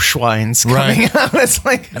Rausch wines coming out. It's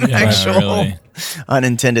like an Yeah, actual really.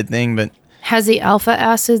 unintended thing, but Has the alpha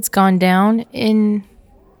acids gone down in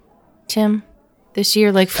Tim this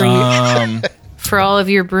year? Like for you, for all of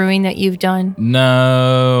your brewing that you've done?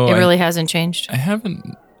 No, it really hasn't changed. I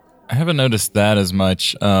haven't noticed that as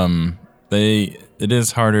much. It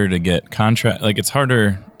is harder to get contract. Like it's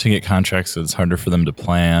harder to get contracts, so it's harder for them to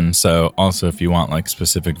plan. So also, if you want like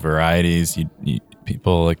specific varieties,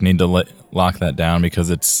 people like need to lock that down because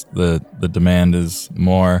it's the demand is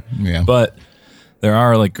more. Yeah. But there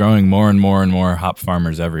are like growing more and more and more hop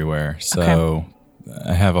farmers everywhere. So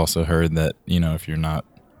I have also heard that if you're not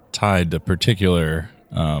tied to particular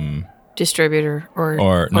distributor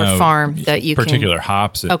or farm that you particular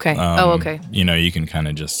hops. Okay. Okay. You can kind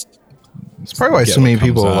of just. It's probably why so many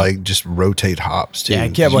people like just rotate hops too. Yeah,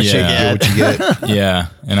 get what you get. Yeah,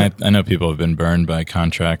 and I know people have been burned by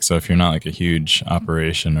contracts. So if you're not like a huge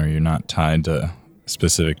operation or you're not tied to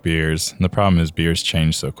specific beers, and the problem is beers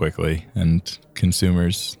change so quickly and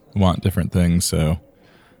consumers want different things. So,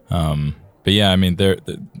 but yeah, I mean, the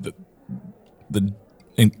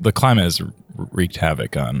climate has wreaked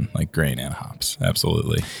havoc on like grain and hops.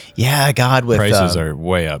 Absolutely. Yeah, God, with prices are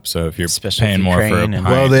way up. So if you're paying more for a pint,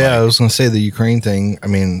 I was going to say the Ukraine thing. I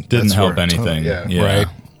mean, didn't help anything. Right.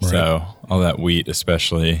 So all that wheat,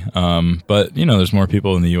 especially. But there's more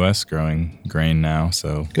people in the U.S. growing grain now.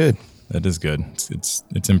 So good. That is good. It's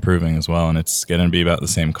improving as well, and it's going to be about the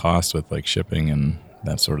same cost with like shipping and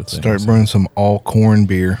that sort of thing. Start brewing some all corn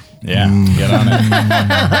beer. Yeah, get on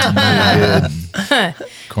it.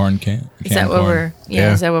 Corn can. Is that what corn. we're?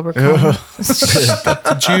 Yeah, is that what we're calling?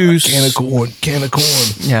 Juice. Can of corn.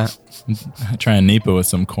 Yeah. Try and Nipa with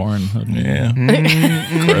some corn. Yeah.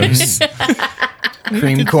 Gross.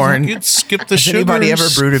 Cream corn. You could skip the sugar. Anybody ever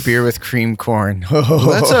brewed a beer with cream corn? That's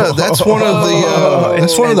one of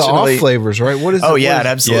the off flavors, right? What is? It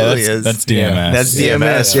absolutely is. That's DMS. Yeah, that's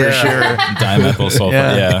DMS for sure. Dimethyl sulfate.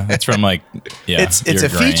 Yeah, it's from like. Yeah, it's a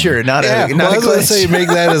grain. feacer, not a I was going to glitch. say make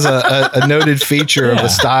that as a noted feature of the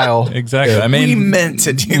style. Exactly. Yeah. I mean, We meant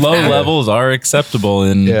to do low that. levels are acceptable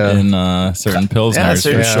in certain pilsners. Yeah,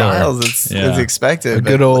 certain for sure. styles. It's expected. A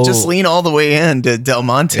good but old- just lean all the way into Del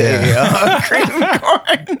Monte. Cream corn.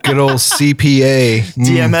 Good old CPA.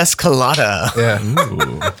 DMS colada. Yeah.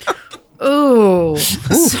 Ooh,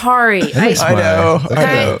 sorry. I know.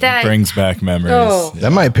 That Brings back memories. Oh.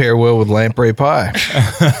 That might pair well with lamprey pie.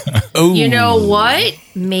 You know what?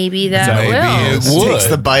 Maybe that Maybe will. it's- would. Takes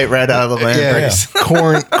the bite right out of the lampreys.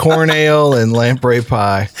 Corn ale and lamprey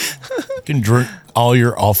pie. You can drink all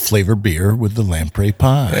your off-flavor beer with the lamprey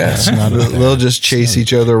pie. That's not They'll just chase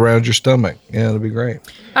each other around your stomach. Yeah, it'll be great.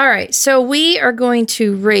 All right, so we are going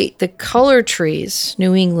to rate the Color Trees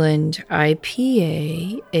New England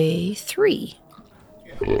IPA a 3.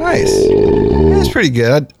 Nice. That's pretty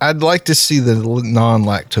good. I'd like to see the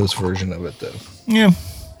non-lactose version of it, though. Yeah.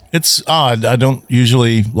 It's odd. I don't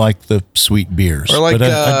usually like the sweet beers, Or like,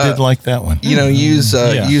 but I did like that one.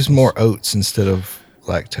 Use more oats instead of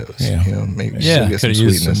lactose. Yeah. Maybe still get some could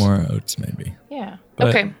use some sweetness. more oats, maybe. Yeah. But-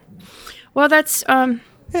 Okay. Well, that's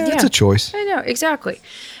It's a choice. I know, exactly.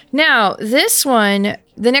 Now, this one,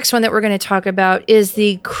 the next one that we're going to talk about is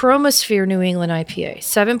the Chromosphere New England IPA,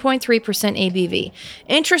 7.3% ABV.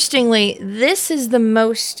 Interestingly, this is the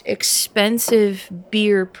most expensive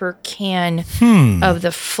beer per can of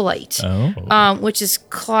the flight, which is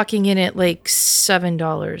clocking in at like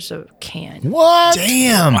 $7 a can. What?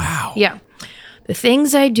 Damn. Wow. Yeah. The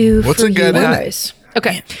things I do What's for it you got in it? guys.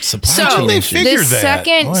 Okay. Supply So chain they issues. figure the that?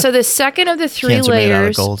 second, What? so the second of the three Cans are made out of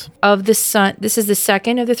layers gold. of the sun. This is the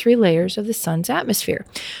second of the three layers of the sun's atmosphere.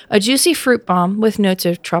 A juicy fruit bomb with notes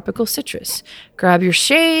of tropical citrus. Grab your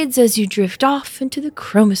shades as you drift off into the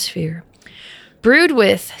chromosphere. Brewed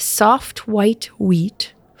with soft white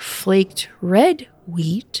wheat, flaked red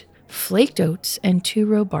wheat, flaked oats, and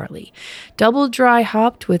two-row barley. Double dry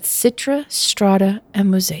hopped with Citra, Strata, and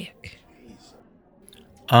Mosaic.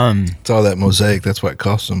 It's all that mosaic. That's why it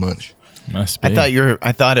costs so much. Must be.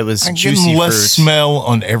 I thought it was I'm juicy getting less fruit. smell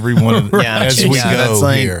on every one of them Yeah, as we yeah, that's go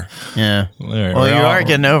like- here. Yeah. We're Well, you all- are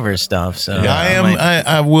getting over stuff, so I am.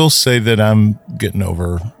 I will say that I'm getting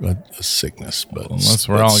over a sickness, but Unless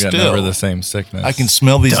we're but all getting still, over the same sickness. I can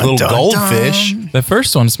smell these Dun, little dun, goldfish. The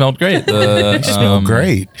first one smelled great. The, Smell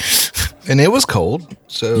great. And it was cold.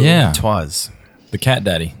 So Yeah. Twas The Cat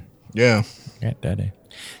Daddy. Yeah. Cat Daddy.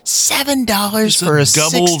 $7 a for a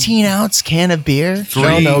double- 16-ounce can of beer.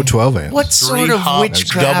 No, 12 ounce. What sort of hop,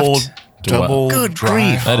 witchcraft double Good dry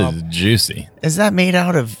grief. That hop. is juicy. is that made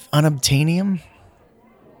out of unobtainium?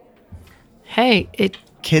 Hey, it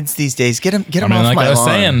kids these days, get them I mean, off like my I was lawn.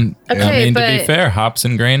 saying, Okay, I mean, to but- be fair, hops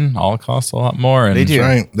and grain all cost a lot more. And They do.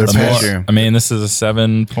 Right. They're the more- true. I mean, this is a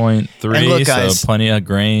 7.3, And look, guys, so plenty of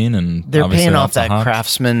grain, and They're obviously paying off lots of that hops.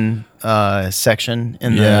 Craftsman section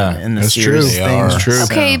in Yeah, the that's Sears true. thing. They are. That's true.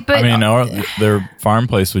 Okay, but I mean, their farm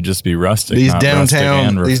place would just be rustic. These not rustic and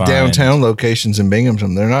downtown, these refined. downtown locations in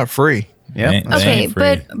Binghamton, they're not free. Yeah. They ain't okay,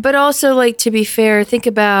 free. but also like to be fair, think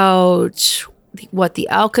about what the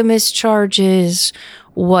Alchemist charges,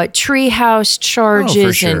 what Treehouse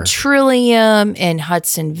charges, sure. and Trillium and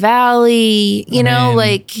Hudson Valley. You know, mean,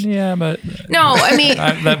 like yeah, but no, I mean,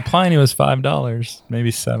 that Pliny was $5,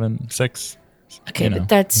 maybe $6. okay, you know. but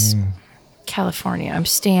that's California. I'm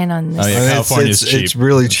staying on this. Oh, yeah. And California's cheap. It's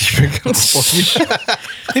really cheap in California.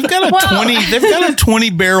 They've got a Well- 20. They've got a 20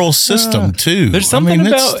 barrel system too. There's I something mean,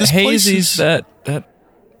 about this place hazies is- that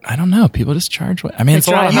I don't know. People just charge. I mean, it's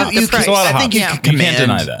a lot of drive hops. up the It's a price. lot of I think hops. you Yeah. can You command. can't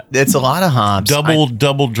deny that. It's a lot of hops.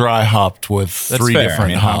 double dry hopped with That's three fair. I different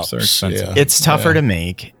mean, hops are hops. expensive. It's tougher to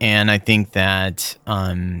make, and I think that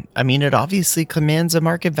I mean, it obviously commands a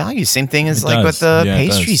market value. Same thing as It like does. with the Yeah, it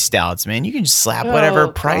pastry does. stouts, man. You can just slap whatever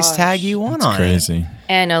Oh, price gosh. tag you want on Crazy.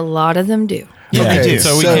 And a lot of them do. Yeah, they do.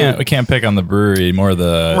 So we can't pick on the brewery, more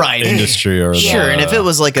the Right. industry or it. the Sure, and if it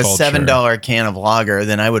was like a culture. $7 can of lager,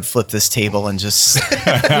 then I would flip this table and just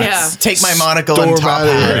Yeah. take my monocle and Storm top out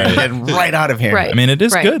of hat here. and right out of here. Right. I mean, it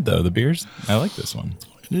is Right. good though. The beers, I like this one.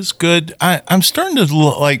 It is good. I'm starting to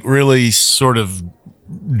like really sort of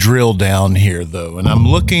drill down here though, and I'm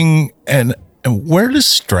looking and where does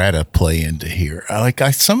Strata play into here?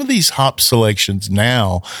 Some of these hop selections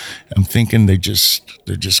now, I'm thinking they're just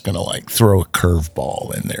gonna like throw a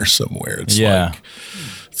curveball in there somewhere.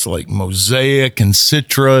 It's like Mosaic and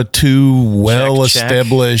Citra, two well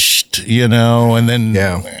established, and then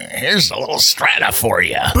here's a little Strata for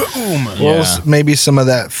you. Boom. Well, maybe some of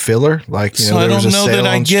that filler, like So I there was don't a know sale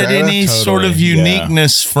that I on get Strata. any sort of Totally, yeah.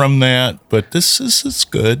 uniqueness from that, but it's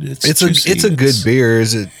good. It's juicy. a good beer.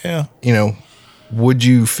 Is it? Yeah. Would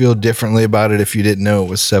you feel differently about it if you didn't know it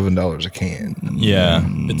was $7 a can? Yeah,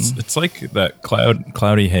 it's like that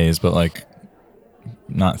cloudy haze, but like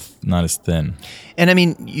not as thin. And I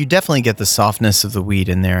mean, you definitely get the softness of the wheat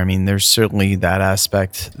in there. I mean, there's certainly that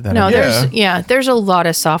aspect. That No, I- there's a lot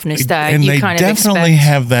of softness that and you they kind of definitely expect.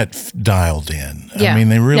 have that dialed in. Yeah. I mean,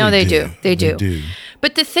 they really No, they do. do. They do.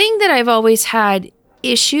 But the thing that I've always had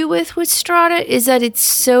issue with Strata is that it's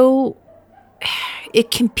so it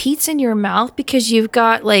competes in your mouth because you've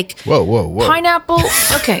got like Whoa. pineapple.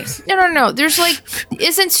 Okay, no. There's like,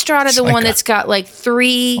 isn't Strata the like one a- that's got like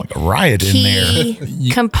three Like a riot in there.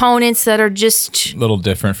 key components that are just A little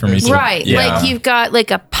different from each. right? Yeah. Like you've got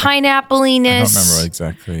like a pineapple-iness. I don't remember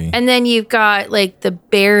exactly. And then you've got like the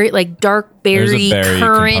berry, like dark berry, There's a berry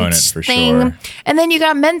currant component for thing. sure. And then you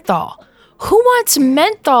got menthol. Who wants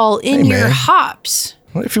menthol in Hey, your man. hops?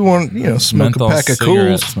 Well, if you want, smoke Menthol a pack of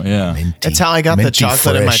cools, cigarettes, Yeah. That's how I got the Minty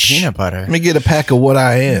chocolate in my fresh. peanut butter. let me get a pack of what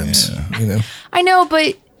I am. I know,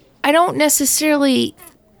 but I don't necessarily.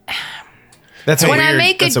 That's a When weird. I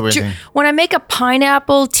make that's a weird thing. when I make a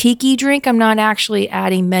pineapple tiki drink, I'm not actually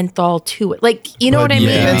adding menthol to it. Like, you know But what I mean?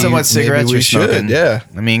 yeah. Depends on Maybe what cigarettes we you're should, smoking. yeah.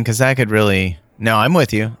 I mean, because that could really. No, I'm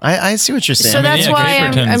with you. I see what you're saying. So that's why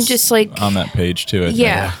I'm Caperton's just like, on that page too. I think.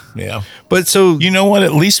 yeah. Yeah. But so You know what?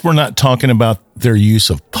 At least we're not talking about their use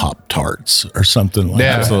of Pop Tarts or something like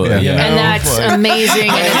that. Absolutely. You Yeah. know? And that's amazing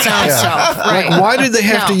in its own self, right? why did they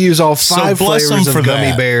have to No. use all So 5 bless flavors them of for gummy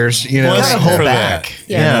that. bears? Bless gotta them hold for back. that.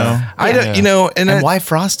 Yeah. I don't, and And that, why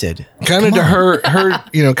frosted? kind of to her,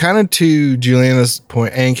 kind of to Juliana's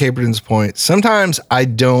point and Caperton's point. Sometimes I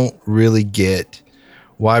don't really get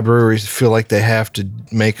why breweries feel like they have to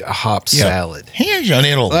make a hop salad. Here's your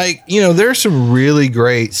little. Like, there's some really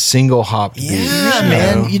great single hop beers. Yeah,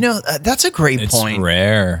 man. That's a great It's point.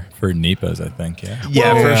 rare for Nipas, I think. Yeah.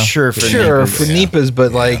 Yeah, Well, for sure. For Sure, Nipas. for Nipas,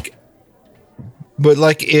 but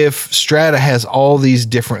like if Strata has all these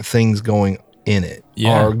different things going in it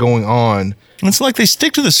Yeah. or going on. It's like they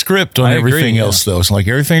stick to the script on I agree, everything yeah. else, though. It's like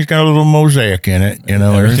everything's got a little mosaic in it.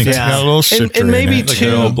 Everything's Yeah. got a little citra and maybe in it. Like Two-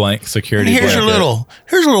 a little blank security. Here's a blanket.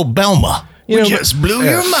 here's a little Belma. You know, just blew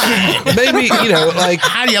your mind. Maybe, like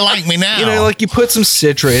How do you like me now? like you put some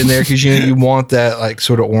Citra in there because you want that like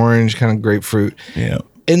sort of orange kind of grapefruit. yeah.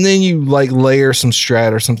 And then you like layer some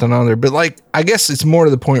Strat or something on there. But like I guess it's more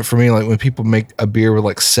to the point for me, like when people make a beer with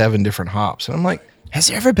like 7 different hops. And I'm like, Has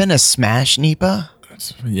there ever been a smash Nipa?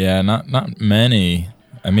 Yeah, not many.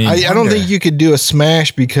 I mean, I don't think you could do a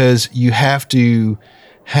smash because you have to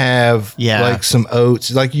have like some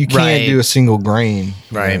oats. Like you can't Right. do a single grain.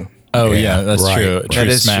 Right. Oh yeah, that's right, true. A right. true That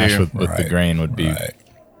is smash true. with the grain would be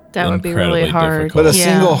That would be really incredibly hard. difficult. But a Yeah.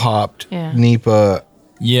 single hopped Yeah. Nipa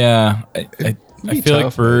Yeah, I feel like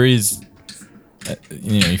tough. breweries,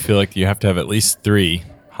 you feel like you have to have at least 3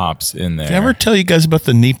 hops in there. Did I ever tell you guys about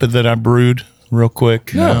the NEPA that I brewed real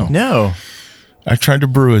quick? No. I tried to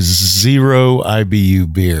brew a 0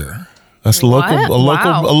 IBU beer. That's a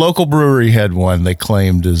local brewery had one they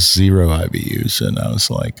claimed as 0 IBUs, and I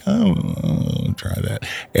was like, oh, try that.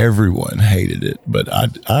 Everyone hated it, but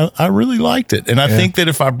I really liked it, and I think that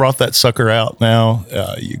if I brought that sucker out now,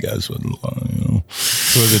 you guys would.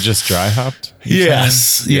 So was it just dry hopped?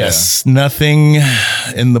 Yes, nothing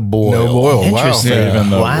in the boil. No boil. Interesting. Wow. Even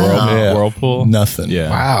the Wow. whirlpool? Nothing. Yeah.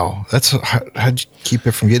 Wow. That's how'd you keep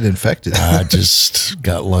it from getting infected? I just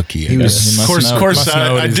got lucky. He was- He Of must course,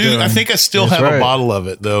 know what I he's do. doing. I think I still That's have a right. bottle of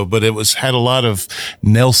it though, but it had a lot of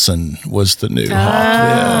Nelson was the new hop.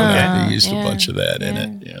 Yeah, they used a bunch of that in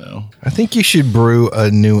it. I think you should brew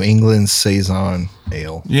a New England Saison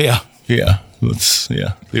ale. Yeah. The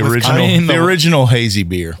I mean, original hazy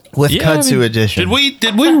beer. With Yeah, kudzu edition.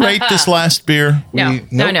 Did we rate this last beer? No.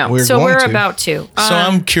 we're So going we're to. about to. So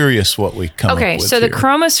I'm curious what we come Okay, up with so the here.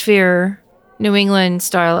 Chromosphere New England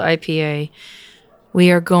style IPA,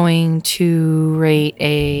 we are going to rate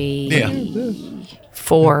a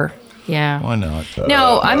 4. Yeah. Why not?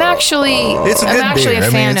 No, I'm actually It's a good I'm actually beer. a I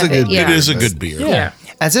mean, fan it's a of good it. Yeah. It is a good beer. Yeah.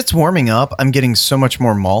 As it's warming up, I'm getting so much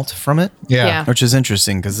more malt from it. Yeah. Which is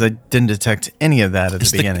interesting because I didn't detect any of that at the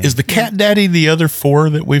beginning. Is the Cat Daddy the other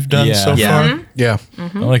 4 that we've done Yeah. so Yeah. far? Yeah.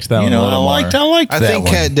 I liked that one a I little liked more. that I think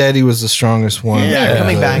one. Cat Daddy was the strongest one. Yeah,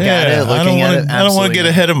 coming back at it, looking at it. I don't want to get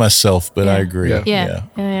ahead of myself, but I agree. Yeah.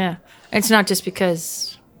 Yeah. It's not just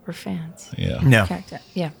because we're fans. Yeah. No.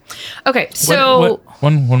 Yeah. Okay, so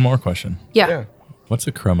One more question. yeah. What's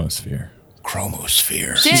a chromosphere?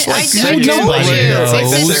 Chromosphere. I second told you. layer. It's like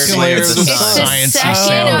It's the the second layer of the It's the sun.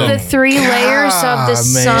 second of the 3 layers of the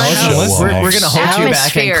sun. We're gonna hold you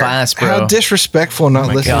back in Atmosphere. class, bro. How disrespectful not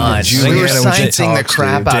listening God. to Juliana. We were when she sciencing the talks,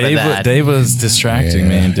 crap dude. out of that. Dave was distracting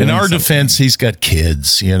me. And In doing our something. defense, he's got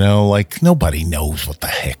kids, like nobody knows what the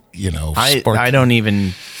heck, I don't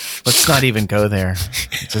even. Let's not even go there.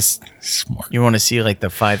 Just Smart. you want to see like the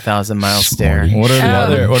 5,000 mile stare. What are the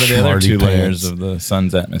other 2 Smarty layers pants. of the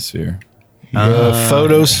sun's atmosphere? The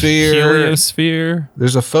photosphere. Heliosphere?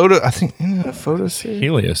 There's a photo. I think a photosphere.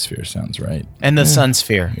 Heliosphere sounds right. And the sun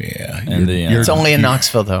sphere. Yeah. And the It's only in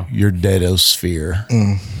Knoxville though. Your deadosphere.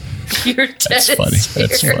 You're That's dead funny.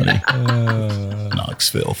 serious. That's funny.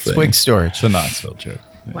 Knoxville thing. Twig storage. the Knoxville joke.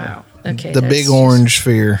 Wow. Okay. The big orange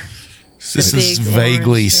sphere. This is big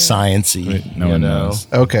vaguely orange sciencey. No one knows.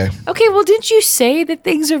 Okay. Okay, well, didn't you say that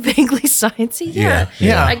things are vaguely sciencey? Yeah.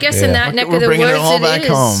 I guess in that neck We're of the bringing it woods, all back is.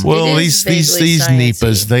 home. Well, It these is vaguely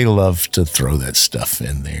NEPAs, sciencey. they love to throw that stuff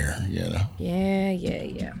in there.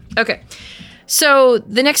 Yeah. Okay. So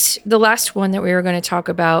the last one that we were going to talk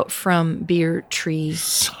about from Beer Tree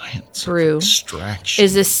Science Brew extraction.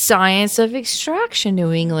 is the Science of Extraction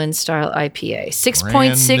New England style IPA.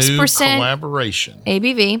 Brand new 6.6% collaboration.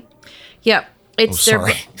 ABV. Yep. It's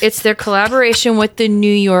sorry. it's their collaboration with the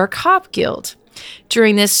New York Hop Guild.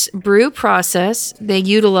 During this brew process, they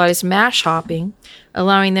utilize mash hopping,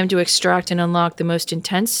 allowing them to extract and unlock the most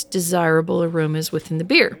intense, desirable aromas within the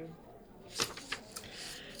beer.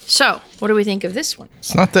 So, what do we think of this one?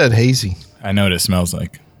 It's not that hazy. I know what it smells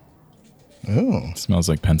like. Oh. It smells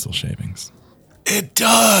like pencil shavings. It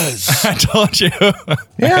does. I told you. I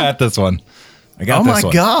got this one. I got Oh this my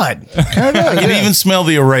one. God. I can even smell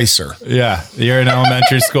the eraser. Yeah. You're in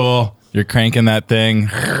elementary school. You're cranking that thing.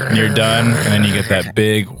 And you're done. And then you get that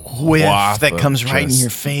big Whiff waft that of comes right in just your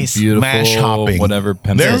face. Beautiful Mash hopping. whatever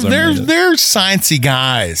pencils They're are made of. sciencey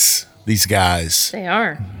guys. These guys. They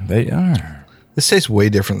are. They are. This tastes way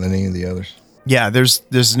different than any of the others. Yeah, there's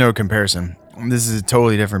no comparison. This is a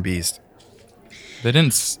totally different beast. They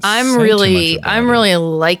didn't. say I'm too really much about I'm it. really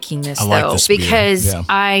liking this I like though this beer. because Yeah.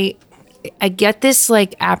 I get this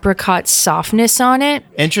like apricot softness on it,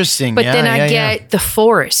 Interesting. but yeah, then I yeah. get the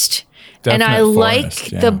forest. And I Definite like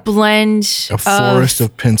forest, yeah. the blend A forest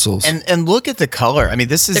of pencils. And look at the color. I mean,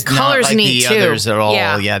 this is The color's not like neat, the too. others at all.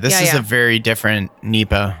 Yeah. Yeah, this Yeah, is yeah. a very different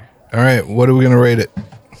NEPA. All right. What are we going to rate it?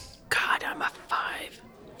 God, I'm a 5.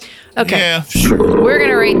 Okay. Yeah, sure. We're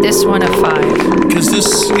gonna rate this one a 5. Because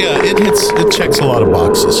it checks a lot of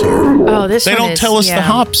boxes here. Oh, this They one don't is, tell us yeah. the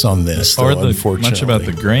hops on this, Or though, the, unfortunately. much about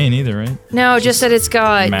the grain either, right? No, just that it's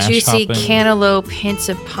got Mash juicy hopping. cantaloupe, hints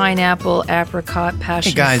of pineapple, apricot,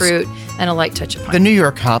 passion Hey, guys. fruit, and a light touch of The pineapple. New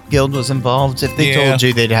York Hop Guild was involved. If they Yeah. told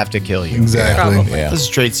you, they'd have to kill you. Exactly. Probably. Yeah. This is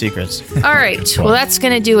trade secrets. All right. Well, that's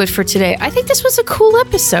going to do it for today. I think this was a cool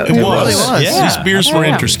episode. It really was. was. Yeah. These beers were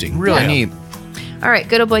interesting. Really Yeah. neat. All right.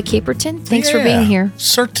 Good old boy Caperton. Thanks for Yeah, being here.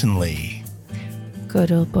 Certainly.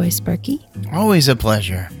 Good old boy Sparky. Always a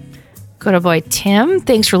pleasure. Good old boy Tim.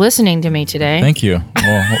 Thanks for listening to me today. Thank you.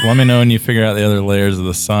 Well, let me know when you figure out the other layers of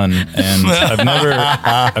the sun. And I've never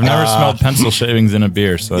smelled pencil shavings in a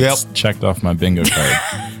beer, so it's checked off my bingo card.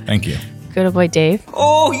 Thank you. Good old boy Dave.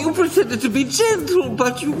 Oh, you pretended to be gentle,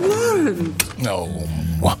 but you weren't. No.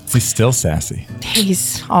 He's still sassy.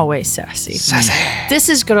 He's always sassy. This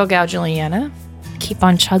is good old gal Juliana. Keep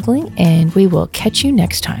on chuggling, and we will catch you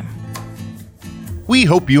next time. We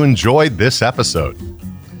hope you enjoyed this episode.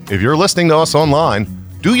 If you're listening to us online,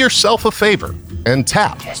 do yourself a favor and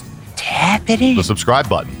tap Tap it in. the subscribe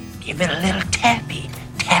button. Give it a little tappy.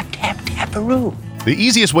 Tap, tap, tap-a-roo. The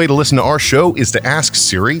easiest way to listen to our show is to ask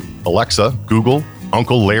Siri, Alexa, Google,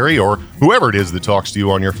 Uncle Larry, or whoever it is that talks to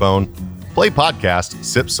you on your phone. Play podcast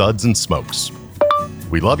Sip, Suds, and Smokes.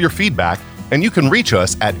 We love your feedback, and you can reach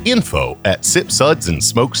us at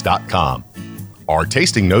info@sipsudsandsmokes.com. Our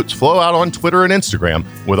tasting notes flow out on Twitter and Instagram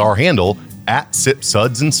with our handle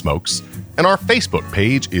 @SipSudsAndSmokes, and our Facebook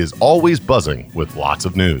page is always buzzing with lots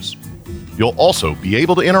of news. You'll also be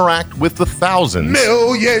able to interact with the thousands,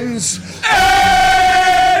 millions,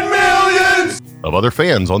 and millions of other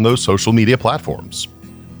fans on those social media platforms.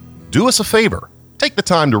 Do us a favor. Take the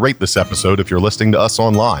time to rate this episode if you're listening to us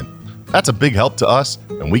online. That's a big help to us,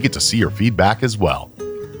 and we get to see your feedback as well.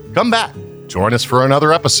 Come back, join us for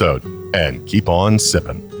another episode, and keep on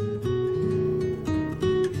sipping.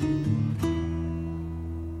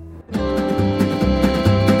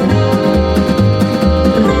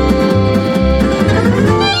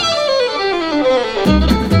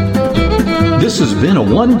 This has been a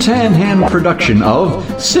One Tan Hand production of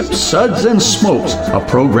Sip, Suds, and Smokes, a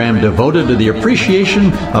program devoted to the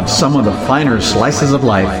appreciation of some of the finer slices of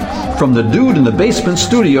life. From the Dude in the Basement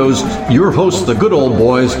Studios, your hosts, the Good Old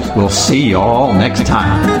Boys, will see you all next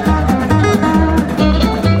time.